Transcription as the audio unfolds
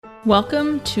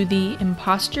Welcome to the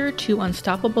Imposter to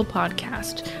Unstoppable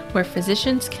podcast, where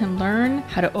physicians can learn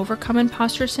how to overcome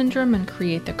imposter syndrome and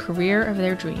create the career of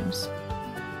their dreams.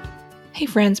 Hey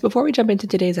friends, before we jump into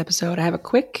today's episode, I have a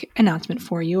quick announcement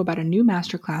for you about a new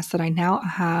masterclass that I now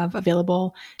have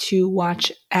available to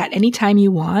watch at any time you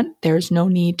want. There's no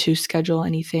need to schedule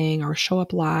anything or show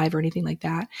up live or anything like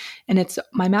that. And it's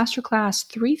my masterclass,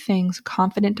 3 Things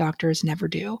Confident Doctors Never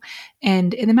Do.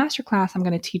 And in the masterclass, I'm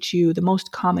going to teach you the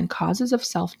most common causes of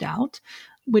self-doubt,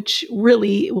 which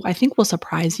really, I think, will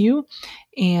surprise you.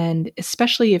 And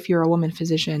especially if you're a woman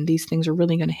physician, these things are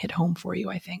really going to hit home for you,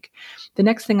 I think. The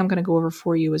next thing I'm going to go over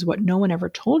for you is what no one ever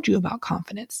told you about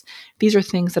confidence. These are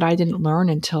things that I didn't learn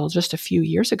until just a few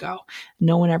years ago.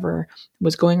 No one ever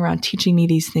was going around teaching me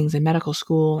these things in medical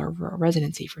school or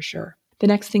residency for sure. The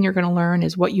next thing you're going to learn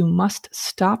is what you must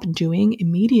stop doing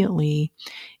immediately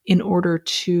in order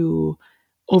to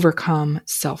overcome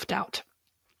self-doubt.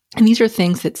 And these are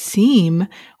things that seem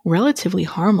relatively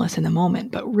harmless in the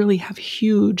moment, but really have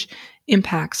huge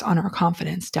impacts on our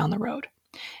confidence down the road.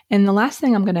 And the last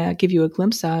thing I'm going to give you a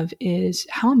glimpse of is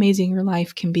how amazing your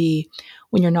life can be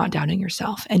when you're not doubting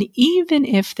yourself. And even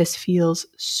if this feels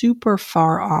super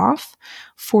far off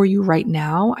for you right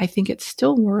now, I think it's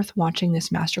still worth watching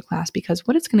this masterclass, because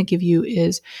what it's going to give you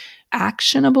is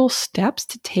actionable steps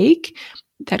to take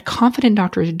that confident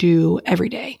doctors do every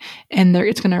day. And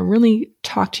it's going to really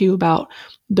talk to you about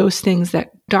those things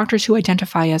that doctors who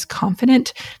identify as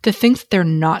confident, the things that they're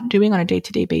not doing on a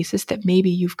day-to-day basis that maybe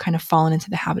you've kind of fallen into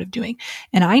the habit of doing.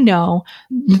 And I know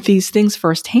these things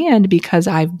firsthand because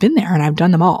I've been there and I've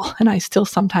done them all. And I still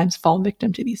sometimes fall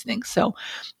victim to these things. So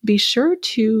be sure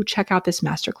to check out this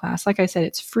masterclass. Like I said,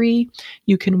 it's free.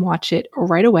 You can watch it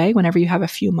right away whenever you have a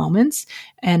few moments.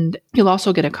 And you'll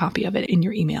also get a copy of it in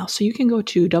your email. So you can go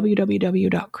to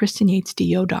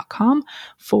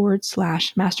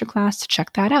www.kristenyatesdo.com/masterclass to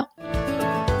check that out.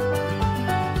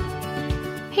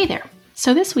 Hey there.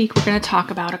 So this week we're going to talk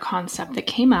about a concept that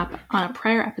came up on a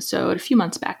prior episode a few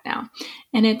months back now,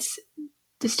 and it's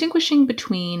distinguishing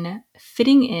between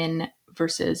fitting in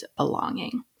versus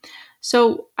belonging.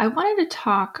 So I wanted to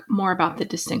talk more about the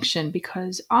distinction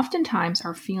because oftentimes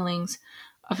our feelings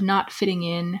of not fitting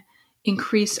in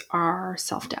increase our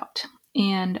self-doubt.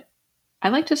 And I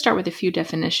like to start with a few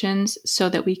definitions so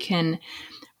that we can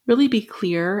really be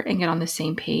clear and get on the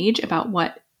same page about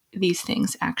what these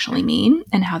things actually mean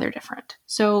and how they're different.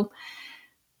 So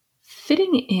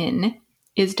fitting in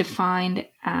is defined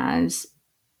as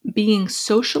being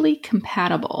socially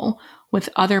compatible with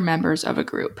other members of a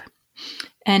group.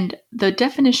 And the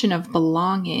definition of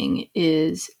belonging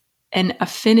is an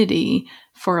affinity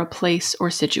for a place or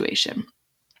situation.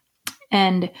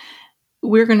 And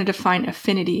we're going to define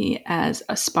affinity as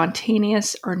a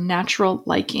spontaneous or natural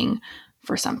liking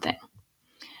for something.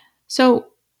 So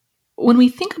when we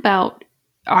think about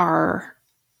our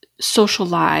social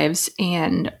lives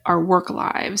and our work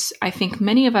lives, I think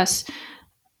many of us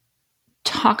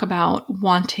talk about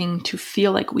wanting to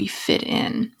feel like we fit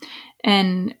in.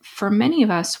 And for many of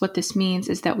us, what this means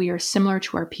is that we are similar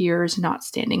to our peers, not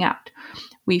standing out.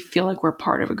 We feel like we're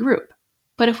part of a group.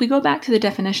 But if we go back to the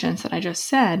definitions that I just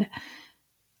said,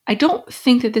 I don't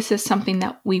think that this is something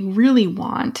that we really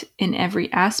want in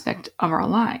every aspect of our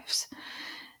lives.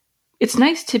 It's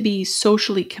nice to be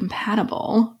socially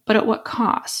compatible, but at what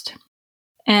cost?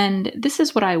 And this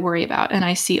is what I worry about, and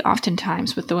I see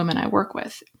oftentimes with the women I work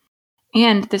with.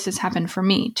 And this has happened for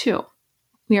me too.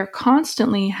 We are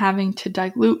constantly having to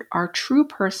dilute our true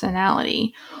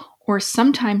personality, or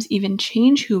sometimes even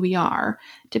change who we are,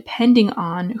 depending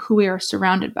on who we are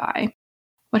surrounded by.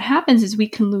 What happens is we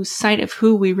can lose sight of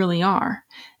who we really are,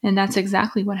 and that's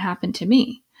exactly what happened to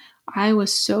me. I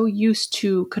was so used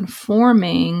to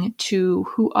conforming to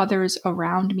who others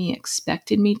around me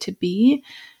expected me to be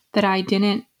that I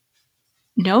didn't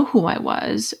know who I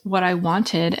was, what I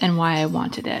wanted, and why I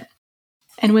wanted it.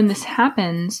 And when this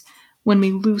happens, when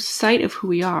we lose sight of who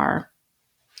we are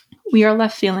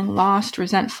left feeling lost,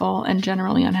 resentful, and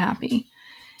generally unhappy.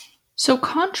 So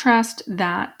contrast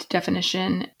that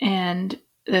definition and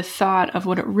the thought of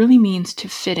what it really means to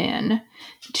fit in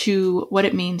to what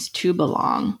it means to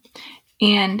belong.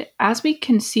 And as we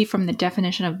can see from the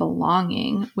definition of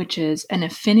belonging, which is an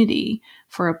affinity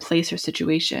for a place or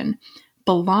situation,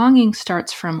 belonging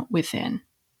starts from within.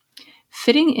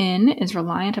 Fitting in is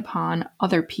reliant upon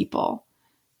other people.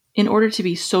 In order to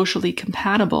be socially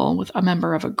compatible with a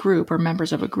member of a group or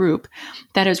members of a group,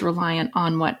 that is reliant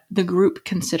on what the group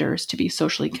considers to be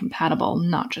socially compatible,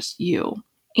 not just you.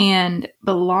 And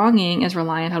belonging is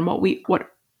reliant on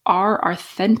what our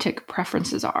authentic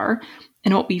preferences are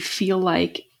and what we feel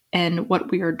like and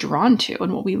what we are drawn to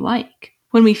and what we like.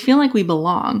 When we feel like we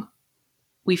belong,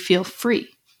 we feel free.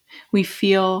 We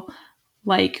feel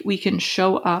like we can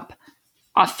show up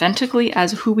authentically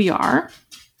as who we are,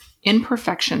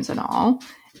 imperfections and all,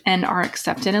 and are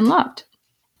accepted and loved.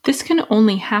 This can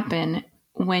only happen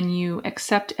when you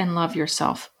accept and love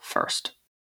yourself first.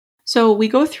 So we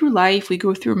go through life, we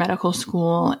go through medical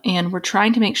school, and we're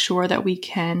trying to make sure that we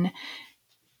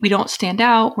don't stand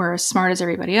out, we're as smart as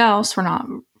everybody else, we're not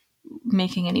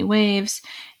making any waves,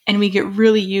 and we get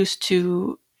really used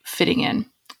to fitting in.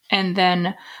 And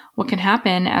then what can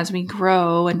happen as we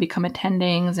grow and become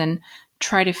attendings and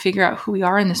try to figure out who we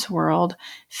are in this world,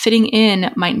 fitting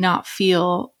in might not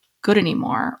feel good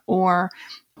anymore. Or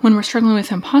when we're struggling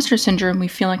with imposter syndrome, we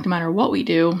feel like no matter what we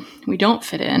do, we don't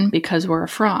fit in because we're a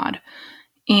fraud.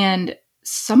 And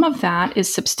some of that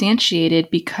is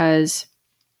substantiated because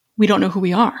we don't know who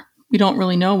we are. We don't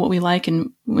really know what we like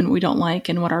and when we don't like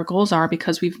and what our goals are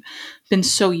because we've been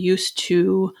so used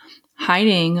to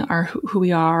hiding who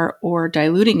we are or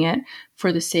diluting it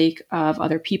for the sake of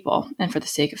other people and for the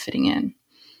sake of fitting in.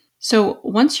 So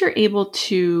once you're able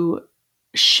to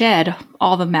shed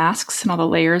all the masks and all the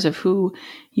layers of who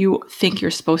you think you're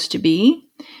supposed to be,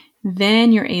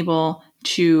 then you're able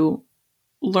to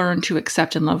learn to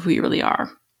accept and love who you really are.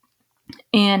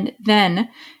 And then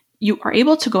you are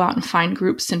able to go out and find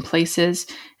groups and places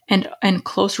and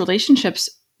close relationships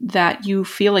that you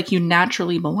feel like you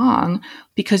naturally belong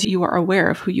because you are aware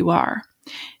of who you are.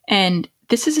 And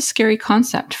this is a scary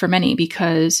concept for many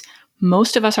because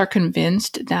most of us are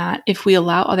convinced that if we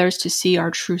allow others to see our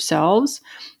true selves,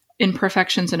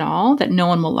 imperfections and all, that no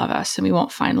one will love us and we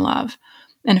won't find love.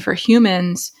 And for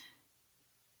humans,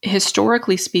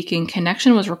 historically speaking,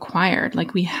 connection was required.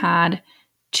 Like we had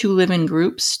to live in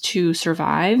groups to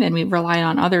survive, and we relied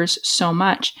on others so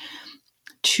much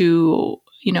to,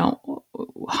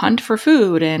 hunt for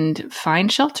food and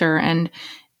find shelter. And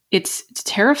it's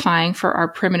terrifying for our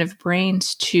primitive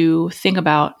brains to think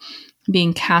about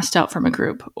being cast out from a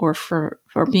group or for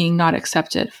being not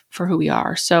accepted for who we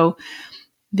are. So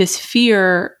this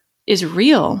fear is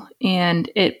real, and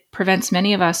it prevents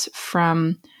many of us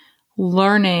from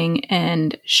learning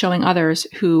and showing others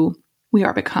who we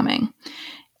are becoming.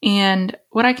 And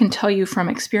what I can tell you from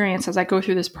experience as I go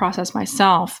through this process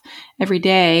myself, every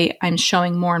day I'm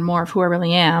showing more and more of who I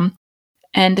really am.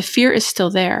 And the fear is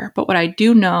still there. But what I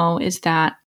do know is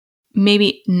that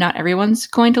maybe not everyone's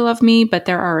going to love me, but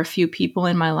there are a few people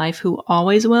in my life who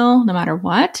always will, no matter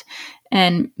what.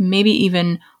 And maybe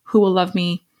even who will love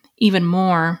me even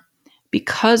more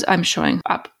because I'm showing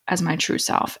up as my true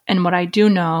self. And what I do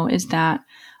know is that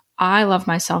I love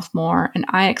myself more and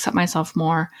I accept myself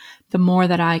more the more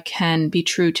that I can be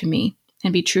true to me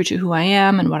and be true to who I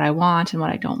am and what I want and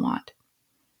what I don't want.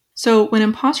 So when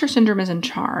imposter syndrome is in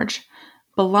charge,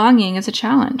 belonging is a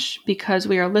challenge because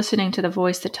we are listening to the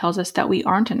voice that tells us that we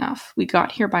aren't enough, we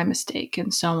got here by mistake,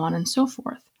 and so on and so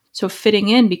forth. So fitting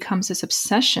in becomes this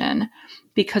obsession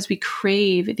because we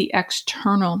crave the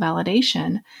external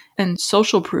validation and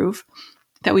social proof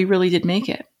that we really did make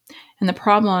it. And the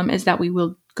problem is that we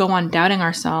will go on doubting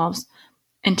ourselves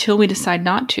until we decide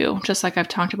not to, just like I've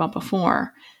talked about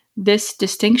before. This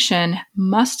distinction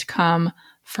must come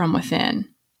from within.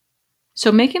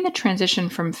 So making the transition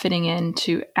from fitting in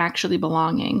to actually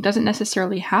belonging doesn't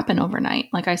necessarily happen overnight.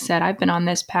 Like I said, I've been on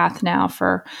this path now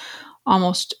for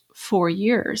almost 4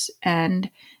 years, and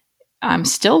I'm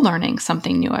still learning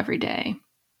something new every day.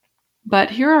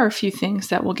 But here are a few things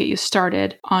that will get you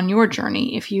started on your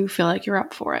journey if you feel like you're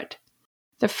up for it.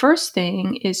 The first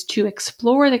thing is to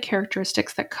explore the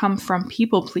characteristics that come from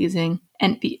people-pleasing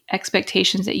and the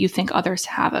expectations that you think others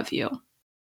have of you.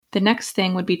 The next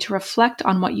thing would be to reflect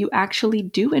on what you actually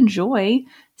do enjoy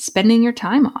spending your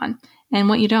time on and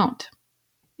what you don't.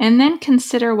 And then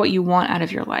consider what you want out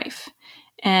of your life.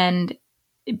 And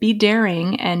be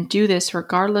daring and do this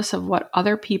regardless of what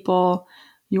other people,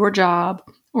 your job,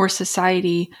 or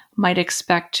society might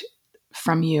expect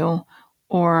from you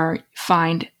or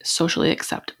find socially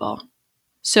acceptable.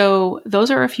 So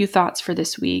those are a few thoughts for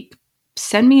this week.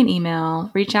 Send me an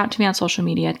email, reach out to me on social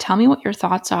media, tell me what your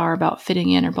thoughts are about fitting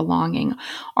in or belonging.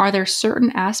 Are there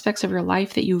certain aspects of your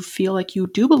life that you feel like you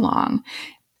do belong?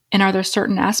 And are there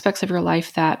certain aspects of your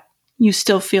life that you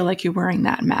still feel like you're wearing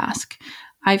that mask?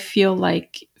 I feel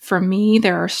like for me,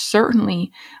 there are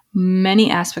certainly many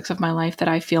aspects of my life that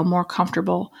I feel more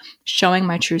comfortable showing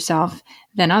my true self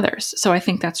than others. So I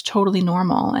think that's totally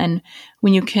normal. And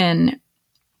when you can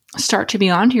start to be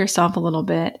onto yourself a little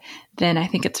bit, then I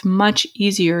think it's much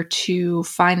easier to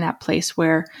find that place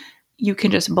where you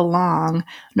can just belong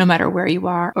no matter where you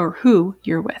are or who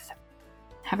you're with.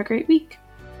 Have a great week.